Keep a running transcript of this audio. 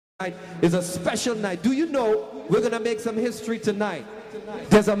is a special night. Do you know we're gonna make some history tonight?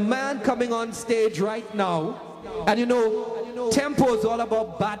 There's a man coming on stage right now, and you know, tempo is all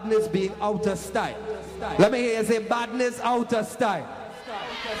about badness being out of style. Let me hear you say badness out of style.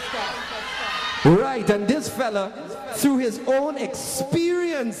 Right, and this fella, through his own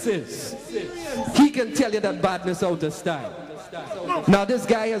experiences, he can tell you that badness out of style. Now this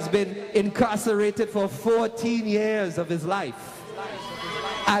guy has been incarcerated for 14 years of his life.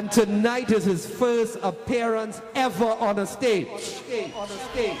 And tonight is his first appearance ever on a stage.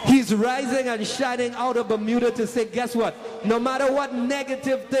 He's rising and shining out of Bermuda to say, guess what? No matter what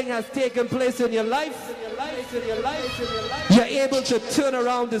negative thing has taken place in your life, you're able to turn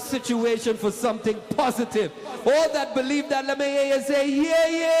around the situation for something positive. All that believe that, let me hear you say, yeah,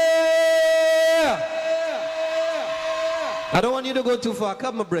 yeah. I don't want you to go too far.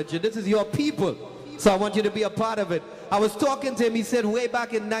 Come on, Bridget. This is your people. So I want you to be a part of it. I was talking to him. He said way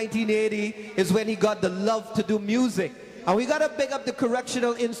back in 1980 is when he got the love to do music. And we got to pick up the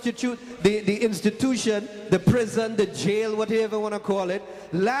correctional institute, the institution, the prison, the jail, whatever you want to call it.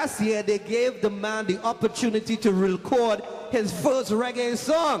 Last year, they gave the man the opportunity to record his first reggae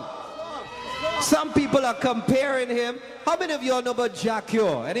song. Some people are comparing him. How many of y'all know about Jackie?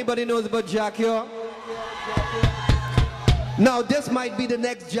 Anybody knows about Jackie? Now, this might be the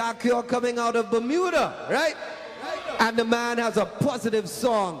next Jackie coming out of Bermuda, right? And the man has a positive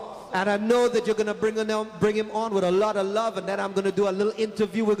song. And I know that you're going to bring him on with a lot of love. And then I'm going to do a little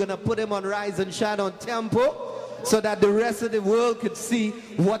interview. We're going to put him on Rise and Shine on Tempo so that the rest of the world could see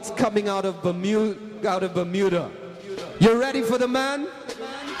what's coming out of Bermuda. You ready for the man?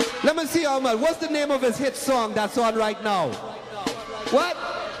 Let me see how much. What's the name of his hit song that's on right now? What?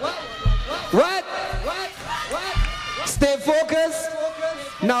 Stay focused.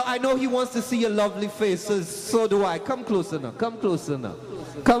 Now I know he wants to see your lovely faces. So do I. Come closer now. Come closer now.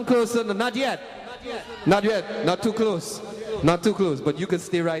 Come closer now. Not yet. Not yet. Not too close. Not too close. But you can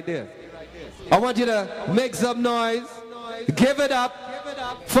stay right there. I want you to make some noise. Give it up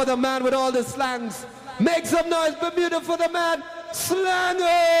for the man with all the slangs. Make some noise, Bermuda, for the man Slanger.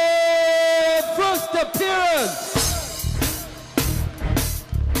 First appearance.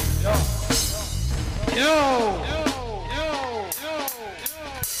 Yo.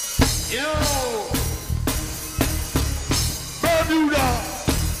 Bermuda.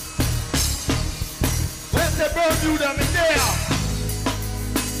 Where's the Bermuda, me there?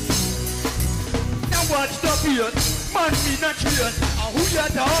 Now watch the beard, man me not cheers. And who you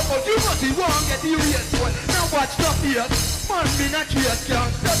talk about, you must be wrong, get serious one. Now watch the beard, man me not cheers.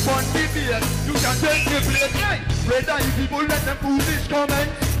 Can't step on the beard, you can take the place. Hey, whether you people let them foolish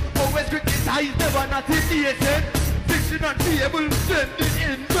comments, always criticize, never not innocent. Fiction and table, sending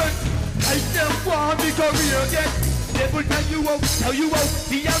invent. I them want me career again. They will tell you out,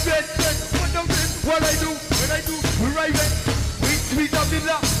 be a veteran. What I do, when I do, where I went. Sweet of the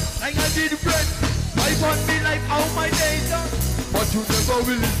love, like I did friend. I want me life out my days. But you never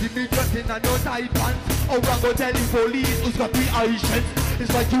will see me just in a no tight pants. Oh, I'm gonna tell the police who's got the eyes.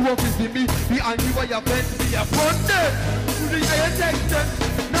 It's like you want to see me behind you while your friends be a front there. To the higher section,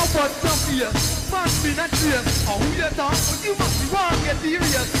 now what's up here? Must be not serious. Oh, who you talk, but you must be wrong, get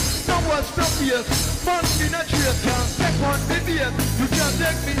serious. Now what's up here? Must be not serious. Can't step on me beer. You can't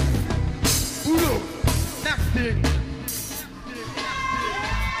take me. Udo, next thing.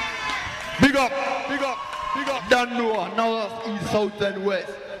 Big up, big up, big up. Don't know, north, east, south, and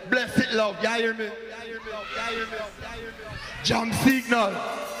west. Bless it, love, you hear me? Jump signal.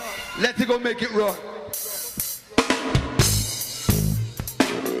 Let's go make it run.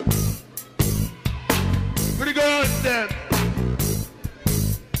 For the girls, them.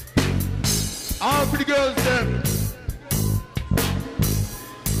 All for the girls, them.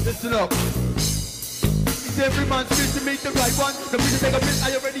 Listen up. Every man speaks to make the right one. The reason take a piss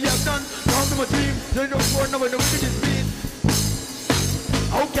I already have done. Down to my dream, there no more, no one, no wicked is mean.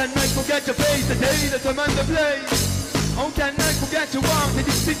 How can I forget your face the day that I'm on the place? How can I forget your warmth the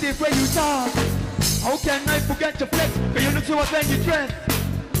distinctive way you talk? How can I forget your flex when you look so when you dress?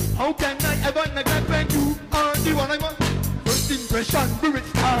 How can I ever neglect when you are the one I want? First impression, where it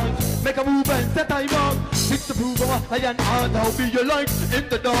starts. Make a move and set time out. Fix the proof of a lion heart. How be your life in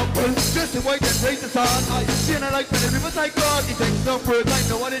the dark? Well, just in white and raise the sun. I see and I like when the river's like God. It takes no words, I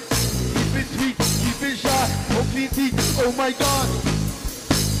know what it is. Keep it sweet, keep it sharp. Oh, clean teeth, oh my God.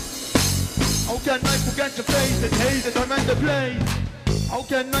 How can I forget your face, the day that I'm at the place? How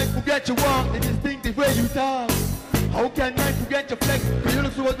can I forget your walk, the distinctive way you talk? How can I forget your flex, when you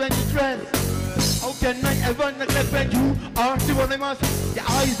look so when you dress? How can I ever neglect when you are the one I must? Your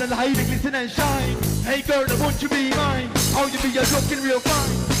eyes and the high, they glisten and shine. Hey girl, I want you be mine. How you be a looking real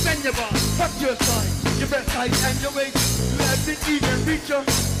fine. Bend your bar, fuck your side, your best side and your waist. You have been even richer.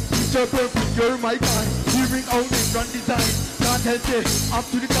 Future perfect, you're my kind. Hearing only run design. Can't help it, up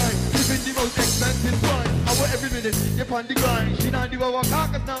to the time. Living the most expensive wine. Hour every minute, you're on the grind. She not do our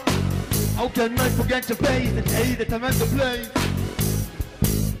carcass now. How can I forget your face and hate that I'm at the place?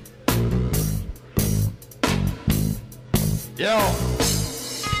 Yo.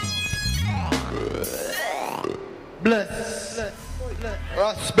 Bless.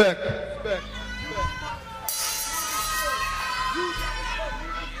 Respect.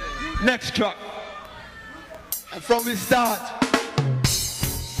 Next track. And from the start.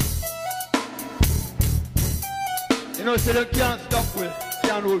 You know, so they can't stop with,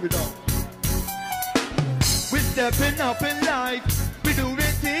 can't hold it down. We're stepping up in life, we're doing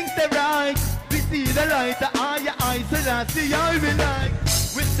things the right. We see the light, the eye, so that's the eye we like.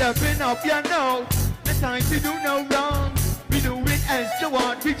 We're stepping up, you know, the time to do no wrong. We do it as you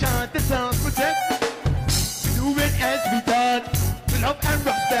want, we chant the sound protect. We do it as we thought, we love and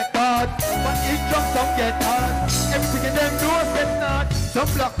respect God. But it drops, some get hard, everything in them doors get not. Some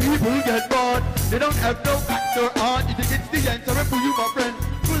black people get bored, they don't have no back or art. You think it's the answer for you, my friend,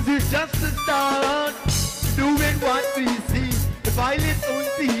 cause it's just the start. Doing what we see, the violence on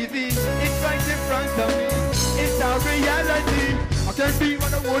TV, it's right in front of me, it's our reality. I can't be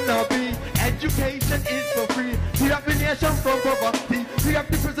what I wanna be, education is for free. We have the nation from poverty, we have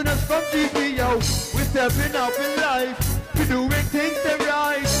the prisoners from GPO. We're stepping up in life, we're doing things the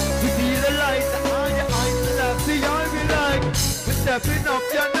right. We see the light, the eye, and that's the eye we like. We're stepping up,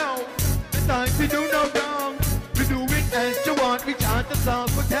 you know, the time we do no wrong. We do it as you want, we chant the song,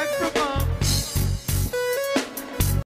 protect,